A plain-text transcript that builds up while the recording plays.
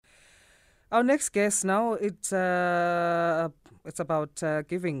Our next guest now, it's about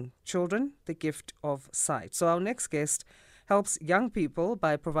giving children the gift of sight. So our next guest helps young people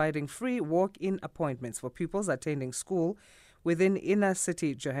by providing free walk-in appointments for pupils attending school within inner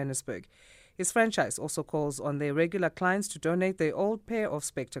city Johannesburg. His franchise also calls on their regular clients to donate their old pair of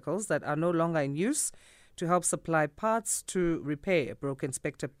spectacles that are no longer in use to help supply parts to repair broken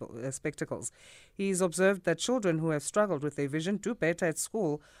spectacles. He's observed that children who have struggled with their vision do better at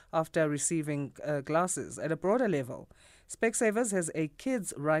school after receiving glasses. At a broader level, Specsavers has a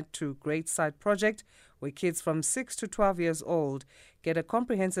Kids Right to Great Sight project where kids from 6 to 12 years old get a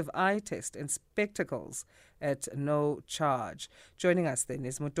comprehensive eye test and spectacles at no charge. Joining us then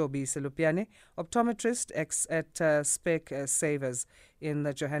is Mutobi Selupiane, optometrist at Specsavers in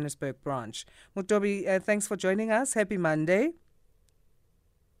the Johannesburg branch. Mutobi, thanks for joining us. Happy Monday.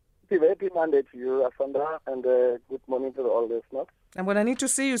 Happy Monday to you, Asanda, and good morning to all listeners. And when I need to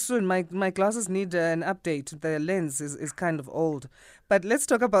see you soon, my glasses need an update. The lens is kind of old. But let's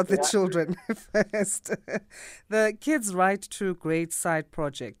talk about the children first. The Kids Right to Great Sight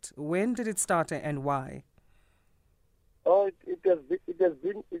project. When did it start and why? Oh, it has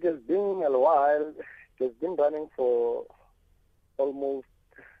been a while. It has been running for almost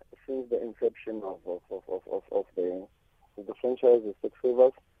since the inception of the franchise of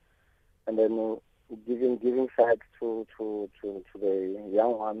Specsavers, and then giving sight to the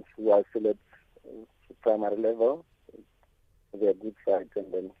young ones who are still at primary level. They are good sight,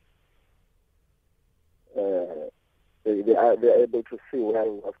 and then they are able to see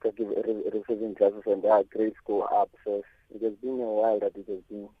well after receiving classes, and their grades go up. So it has been a while that it has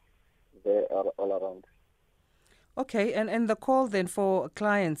been there all around. Okay, and the call then for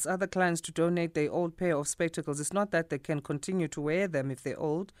other clients to donate their old pair of spectacles, it's not that they can continue to wear them if they're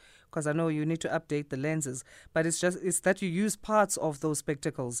old, because I know you need to update the lenses, but it's that you use parts of those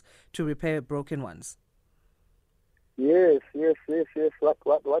spectacles to repair broken ones. Yes. What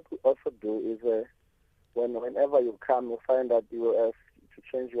we also do is whenever you come, you find that you have to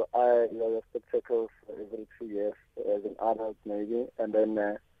change your your spectacles every 2 years as an adult maybe, and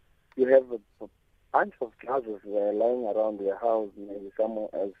then you have a bunch of glasses lying around your house, maybe someone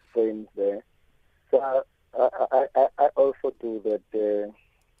else frames there. So I also do that.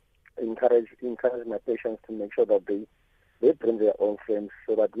 Encourage my patients to make sure that they bring their own frames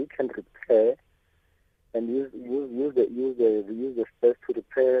so that we can repair and use the space to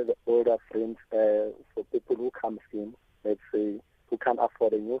repair the older frames for people who come in, let's say, who can't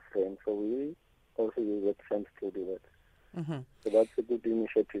afford a new frame. So we also use the frames to do that. Mm-hmm. So that's a good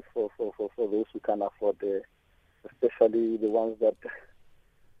initiative for those who can afford especially the ones that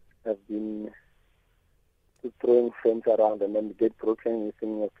have been throwing frames around and then get broken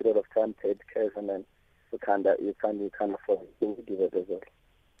within a period of time, paid cash, and then you can't afford to do that as well.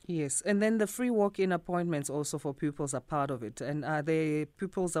 Yes, and then the free walk-in appointments also for pupils are part of it. And are the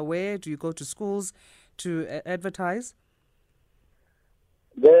pupils aware? Do you go to schools to advertise?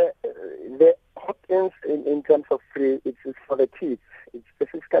 The walk-ins in terms of free, it's for the kids. It's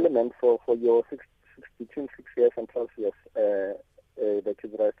specifically meant for your between 6 years and 12 years, the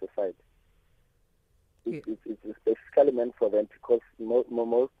Kids Right to Sight. It's specifically meant for them because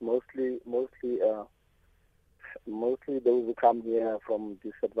mostly those who come here from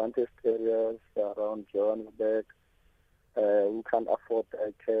disadvantaged areas around Johannesburg, who can't afford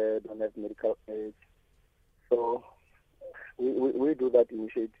care, don't have medical aid. So we do that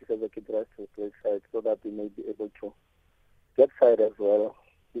initiative as a Kids Right to Great Sight so that they may be able to get sight as well,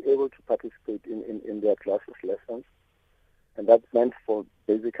 be able to participate in their classes lessons. And that's meant for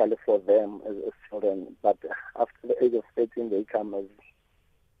basically for them as children. But after the age of 18, they come as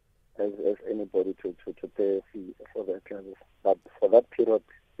anybody to pay a fee for their classes. But for that period,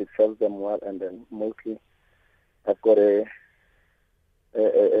 it serves them well. And then mostly, I've got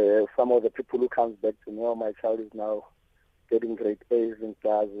some of the people who comes back to me, oh, my child is now getting grade A's in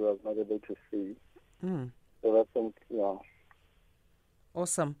class who was not able to see. Mm. So that's something,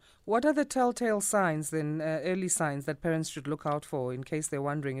 Awesome. What are the telltale signs then, early signs that parents should look out for in case they're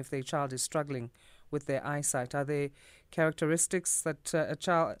wondering if their child is struggling with their eyesight? Are there characteristics that a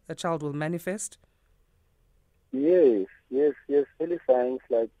child will manifest? Yes. Early signs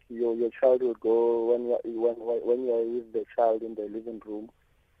like your child will go when you're with the child in the living room,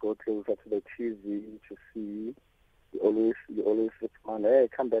 go closer to the TV to see. You always respond, hey,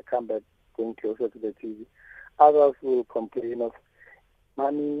 come back, going closer to the TV. Others will complain of,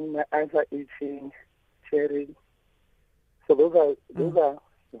 mommy, my eyes are itching, tearing. So those are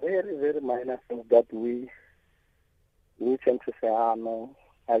very, very minor things that we tend to say, no,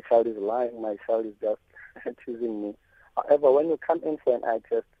 my child is lying, my child is just teasing me. However, when you come in for an eye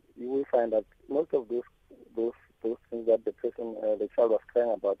test, you will find that most of those things that the child was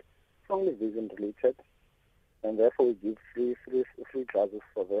crying about, it's only vision related, and therefore we give free glasses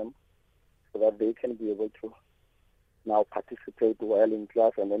for them so that they can be able to now participate well in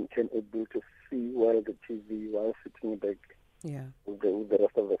class and then can able to see well the TV while sitting back with the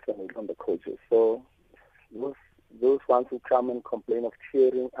rest of the family on the couches. So those ones who come and complain of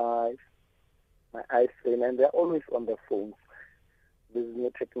tearing eyes, my eyes strain, and they're always on their phones. This is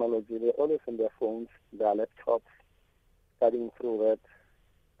new technology. They're always on their phones, their laptops, studying through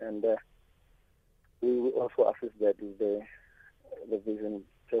that, and we will also assist that with the vision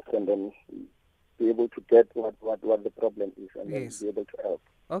test and then be able to get what the problem is and then be able to help.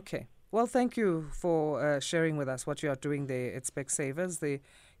 Okay. Well, thank you for sharing with us what you are doing there at Specsavers, the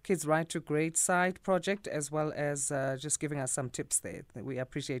Kids Right to Grade Side project, as well as just giving us some tips there. We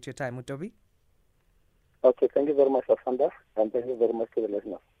appreciate your time, Mutobi. Okay, thank you very much, Afanda, and thank you very much to the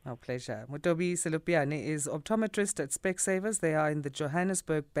listeners. Our pleasure. Mutobi Selupiane is optometrist at Specsavers. They are in the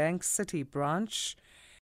Johannesburg Bank City branch.